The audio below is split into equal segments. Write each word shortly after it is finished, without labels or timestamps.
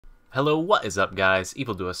Hello, what is up guys?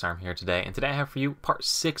 Arm here today, and today I have for you part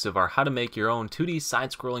 6 of our how to make your own 2D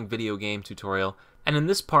side-scrolling video game tutorial. And in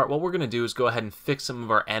this part, what we're going to do is go ahead and fix some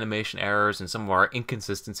of our animation errors and some of our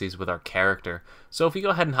inconsistencies with our character. So if you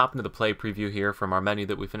go ahead and hop into the play preview here from our menu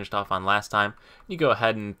that we finished off on last time, you go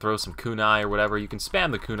ahead and throw some kunai or whatever. You can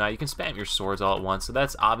spam the kunai, you can spam your swords all at once, so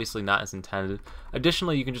that's obviously not as intended.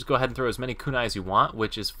 Additionally, you can just go ahead and throw as many kunai as you want,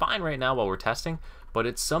 which is fine right now while we're testing. But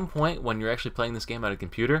at some point when you're actually playing this game on a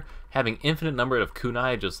computer, having infinite number of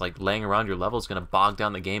kunai just like laying around your level is going to bog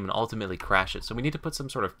down the game and ultimately crash it. So we need to put some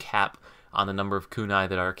sort of cap on the number of kunai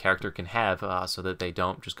that our character can have so that they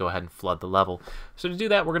don't just go ahead and flood the level. So to do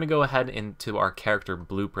that, we're going to go ahead into our character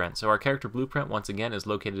blueprint. So our character blueprint, once again, is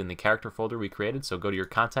located in the character folder we created. So go to your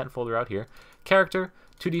content folder out here, character,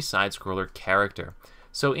 2D side scroller character.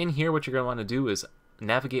 So in here, what you're going to want to do is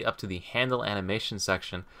navigate up to the handle animation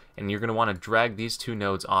section, and you're going to want to drag these two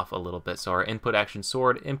nodes off a little bit. So our input action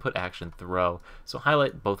sword, input action throw. So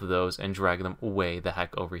highlight both of those and drag them way the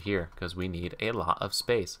heck over here because we need a lot of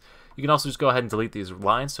space. You can also just go ahead and delete these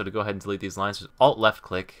lines. So to go ahead and delete these lines, just Alt left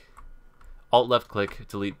click,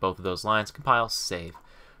 delete both of those lines, compile, save.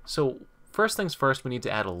 So first things first, we need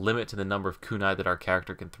to add a limit to the number of kunai that our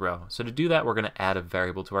character can throw. So to do that, we're going to add a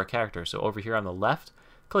variable to our character. So over here on the left,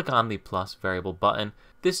 click on the plus variable button.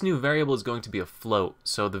 This new variable is going to be a float.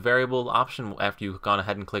 So the variable option, after you've gone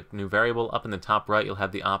ahead and clicked new variable, up in the top right, you'll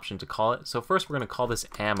have the option to call it. So first we're going to call this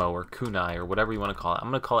ammo or kunai or whatever you want to call it.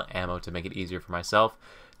 I'm going to call it ammo to make it easier for myself.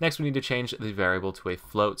 Next we need to change the variable to a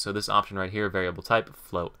float. So this option right here, variable type,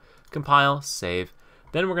 float. Compile, save.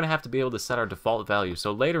 Then we're going to have to be able to set our default value.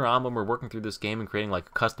 So later on when we're working through this game and creating like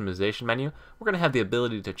a customization menu, we're going to have the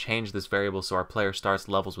ability to change this variable so our player starts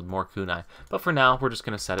levels with more kunai. But for now, we're just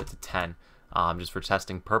going to set it to 10, just for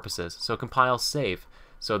testing purposes. So compile, save.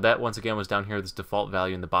 So that once again was down here, this default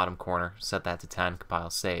value in the bottom corner. Set that to 10, compile,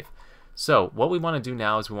 save. So what we want to do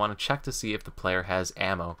now is we want to check to see if the player has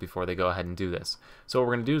ammo before they go ahead and do this. So what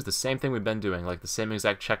we're going to do is the same thing we've been doing, like the same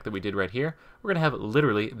exact check that we did right here. We're going to have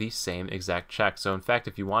literally the same exact check. So in fact,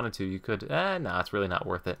 if you wanted to, you could, no, it's really not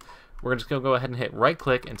worth it. We're just going to go ahead and hit right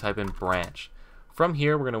click and type in branch. From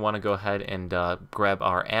here, we're going to want to go ahead and grab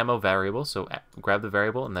our ammo variable. So grab the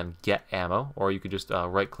variable and then get ammo, or you could just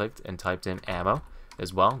right click and typed in ammo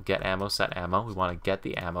as well. Get ammo, set ammo. We want to get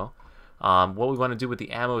the ammo. What we want to do with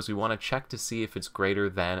the ammo is we want to check to see if it's greater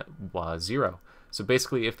than 0. So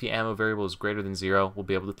basically, if the ammo variable is greater than 0, we'll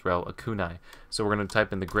be able to throw a kunai. So we're going to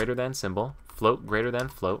type in the greater than symbol, float greater than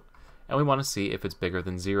float, and we want to see if it's bigger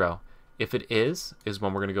than 0. If it is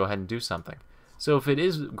when we're going to go ahead and do something. So if it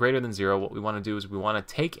is greater than 0, what we want to do is we want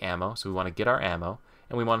to take ammo, so we want to get our ammo,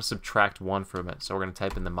 and we want to subtract 1 from it. So we're going to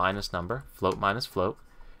type in the minus number, float minus float,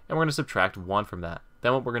 and we're going to subtract 1 from that.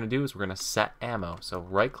 Then what we're going to do is we're going to set ammo. So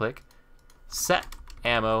right click, set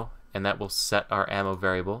ammo, and that will set our ammo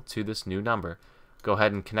variable to this new number. Go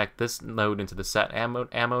ahead and connect this node into the set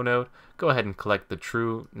ammo node. Go ahead and collect the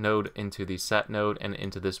true node into the set node and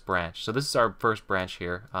into this branch. So this is our first branch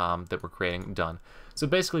here that we're creating done. So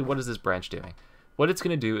basically, what is this branch doing? What it's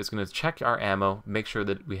going to do is going to check our ammo, make sure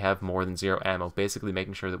that we have more than 0 ammo, basically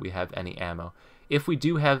making sure that we have any ammo. If we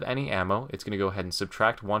do have any ammo, it's going to go ahead and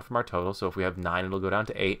subtract 1 from our total. So if we have 9, it'll go down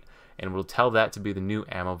to 8. And we'll tell that to be the new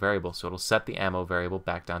ammo variable. So it'll set the ammo variable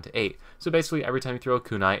back down to 8. So basically, every time you throw a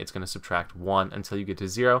kunai, it's going to subtract 1 until you get to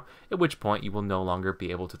 0, at which point you will no longer be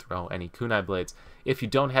able to throw any kunai blades. If you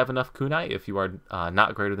don't have enough kunai, if you are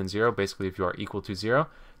not greater than 0, basically if you are equal to 0,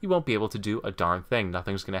 you won't be able to do a darn thing.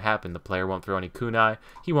 Nothing's going to happen. The player won't throw any kunai,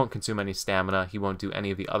 he won't consume any stamina, he won't do any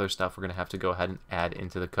of the other stuff we're going to have to go ahead and add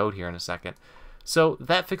into the code here in a second. So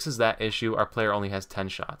that fixes that issue. Our player only has 10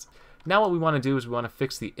 shots. Now what we want to do is we want to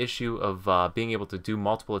fix the issue of being able to do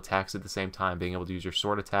multiple attacks at the same time, being able to use your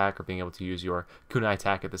sword attack or being able to use your kunai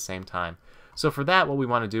attack at the same time. So for that, what we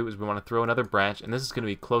want to do is we want to throw another branch, and this is going to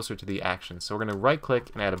be closer to the action. So we're going to right click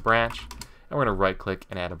and add a branch, and we're going to right click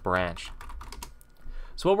and add a branch.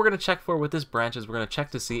 So what we're going to check for with this branch is we're going to check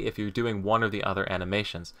to see if you're doing one or the other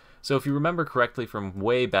animations. So if you remember correctly from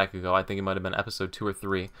way back ago, I think it might have been episode 2 or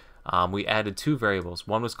 3, we added 2 variables.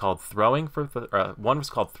 One was called throwing for throwing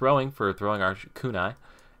our kunai,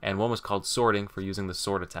 and one was called sorting for using the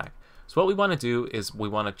sword attack. So what we want to do is we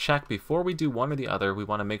want to check before we do one or the other. We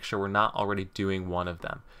want to make sure we're not already doing one of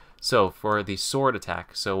them. So for the sword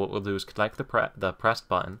attack, so what we'll do is select the pressed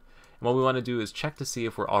button. And what we want to do is check to see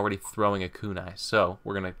if we're already throwing a kunai. So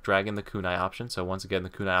we're going to drag in the kunai option. So once again, the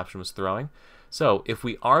kunai option was throwing. So if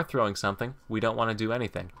we are throwing something, we don't want to do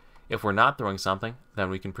anything. If we're not throwing something, then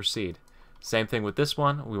we can proceed. Same thing with this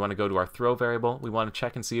one. We want to go to our throw variable. We want to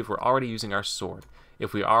check and see if we're already using our sword.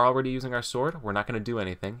 If we are already using our sword, we're not going to do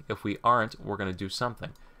anything. If we aren't, we're going to do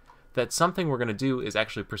something. that something we're going to do is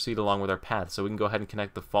actually proceed along with our path. So we can go ahead and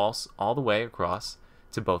connect the false all the way across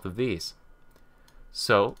to both of these.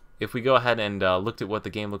 So if we go ahead and looked at what the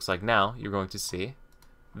game looks like now, you're going to see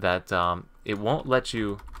that it won't let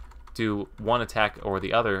you do one attack or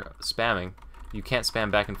the other spamming. You can't spam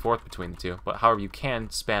back and forth between the two, but however you can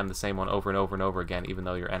spam the same one over and over and over again even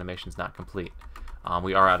though your animation's not complete.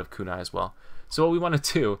 We are out of kunai as well. So what we want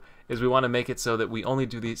to do is we want to make it so that we only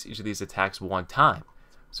do each of these attacks one time.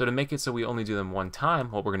 So to make it so we only do them one time,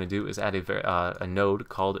 what we're going to do is add a node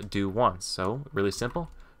called do once. So really simple,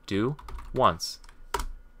 do once.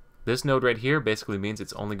 This node right here basically means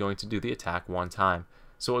it's only going to do the attack one time.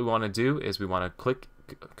 So what we want to do is we want to click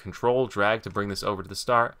Control drag to bring this over to the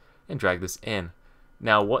start and drag this in.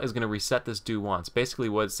 Now what is going to reset this do once? Basically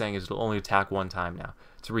what it's saying is it'll only attack one time now.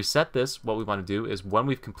 To reset this, what we want to do is when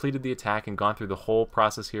we've completed the attack and gone through the whole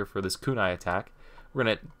process here for this kunai attack, we're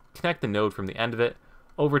going to connect the node from the end of it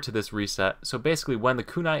over to this reset. So basically when the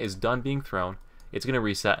kunai is done being thrown, it's going to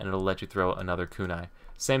reset and it'll let you throw another kunai.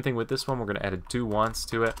 Same thing with this one, we're going to add a do once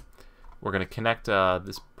to it. We're going to connect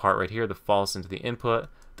this part right here, the false into the input,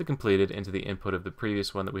 the completed into the input of the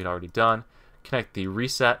previous one that we'd already done. Connect the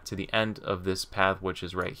reset to the end of this path, which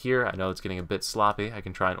is right here. I know it's getting a bit sloppy. I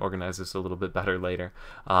can try and organize this a little bit better later.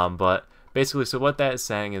 But basically, so what that is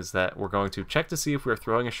saying is that we're going to check to see if we're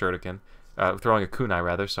throwing a shuriken, throwing a kunai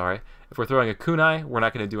rather, sorry. If we're throwing a kunai, we're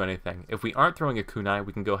not going to do anything. If we aren't throwing a kunai,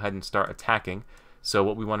 we can go ahead and start attacking. So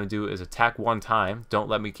what we want to do is attack one time. Don't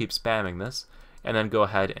let me keep spamming this. And then go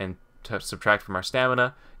ahead and subtract from our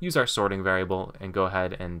stamina, use our sorting variable, and go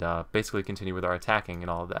ahead and basically continue with our attacking and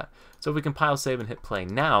all of that. So if we compile, save, and hit play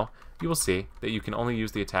now, you will see that you can only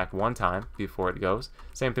use the attack one time before it goes.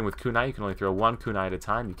 Same thing with kunai, you can only throw one kunai at a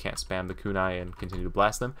time. You can't spam the kunai and continue to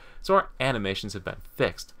blast them. So our animations have been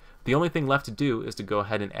fixed. The only thing left to do is to go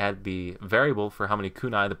ahead and add the variable for how many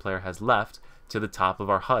kunai the player has left to the top of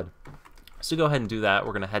our HUD. So go ahead and do that.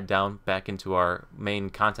 We're going to head down back into our main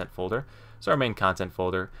content folder. So our main content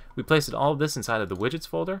folder, we placed all of this inside of the widgets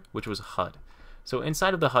folder, which was HUD. So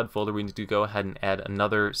inside of the HUD folder, we need to go ahead and add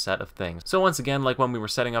another set of things. So once again, like when we were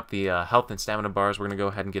setting up the health and stamina bars, we're going to go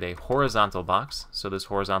ahead and get a horizontal box. So this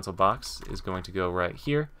horizontal box is going to go right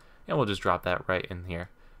here, and we'll just drop that right in here.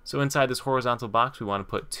 So inside this horizontal box, we want to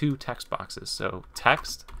put two text boxes. So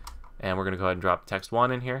text, and we're going to go ahead and drop text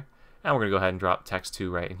 1 in here, and we're going to go ahead and drop text 2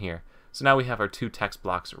 right in here. So now we have our two text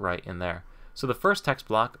blocks right in there. So the first text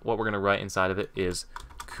block, what we're going to write inside of it is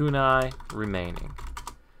kunai remaining.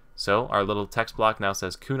 So our little text block now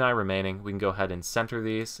says kunai remaining. We can go ahead and center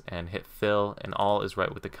these and hit fill, and all is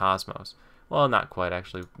right with the cosmos. Well, not quite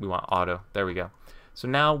actually. We want auto. There we go. So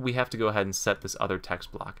now we have to go ahead and set this other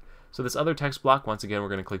text block. So this other text block, once again, we're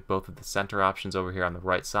going to click both of the center options over here on the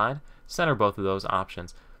right side, center both of those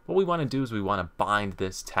options. What we want to do is we want to bind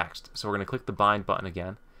this text. So we're going to click the bind button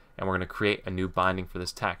again, and we're going to create a new binding for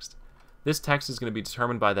this text. This text is going to be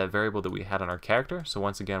determined by that variable that we had on our character. So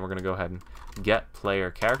once again, we're going to go ahead and get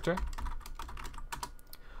player character.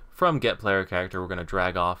 From get player character, we're going to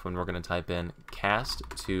drag off and we're going to type in cast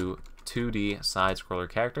to 2D side scroller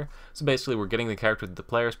character. So basically, we're getting the character that the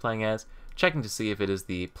player is playing as, checking to see if it is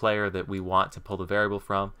the player that we want to pull the variable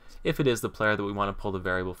from. If it is the player that we want to pull the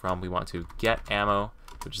variable from, we want to get ammo,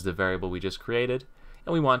 which is the variable we just created,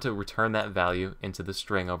 and we want to return that value into the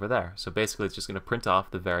string over there. So basically it's just going to print off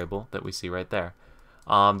the variable that we see right there.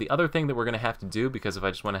 The other thing that we're going to have to do, because if I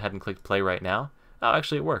just went ahead and clicked play right now, oh,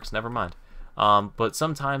 actually it works, never mind. But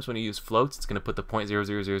sometimes when you use floats, it's going to put the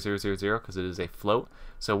 0.000000 because it is a float.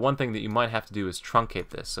 So one thing that you might have to do is truncate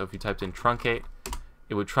this. So if you typed in truncate,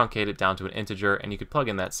 it would truncate it down to an integer, and you could plug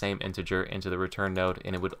in that same integer into the return node,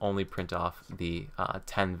 and it would only print off the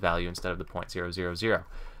 10 value instead of the 0.000.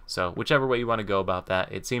 So whichever way you want to go about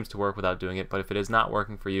that, it seems to work without doing it, but if it is not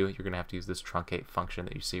working for you, you're going to have to use this truncate function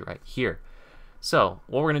that you see right here. So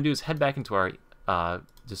what we're going to do is head back into our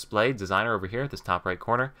display designer over here at this top right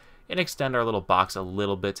corner and extend our little box a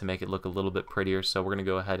little bit to make it look a little bit prettier. So we're going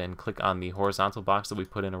to go ahead and click on the horizontal box that we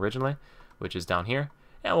put in originally, which is down here,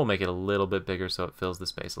 and we'll make it a little bit bigger so it fills the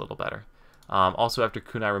space a little better. Also after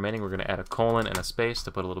kunai remaining, we're going to add a colon and a space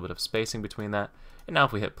to put a little bit of spacing between that. And now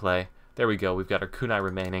if we hit play, there we go, we've got our kunai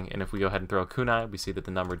remaining, and if we go ahead and throw a kunai, we see that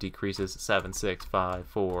the number decreases 7, 6, 5,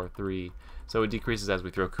 4, 3. So it decreases as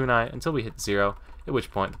we throw kunai until we hit 0, at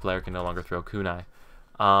which point the player can no longer throw kunai.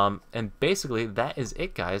 And basically that is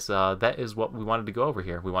it, guys. That is what we wanted to go over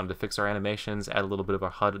here. We wanted to fix our animations, add a little bit of our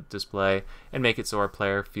HUD display, and make it so our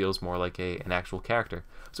player feels more like an actual character.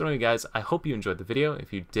 So anyway, guys, I hope you enjoyed the video.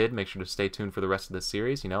 If you did, make sure to stay tuned for the rest of the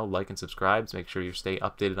series. You know, like and subscribe to make sure you stay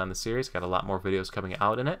updated on the series. Got a lot more videos coming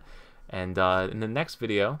out in it. And in the next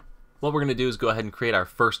video, what we're going to do is go ahead and create our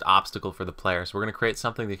first obstacle for the player. So we're going to create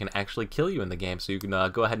something that can actually kill you in the game, so you can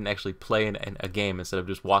go ahead and actually play in a game instead of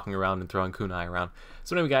just walking around and throwing kunai around.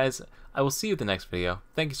 So anyway guys, I will see you at the next video.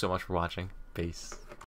 Thank you so much for watching. Peace.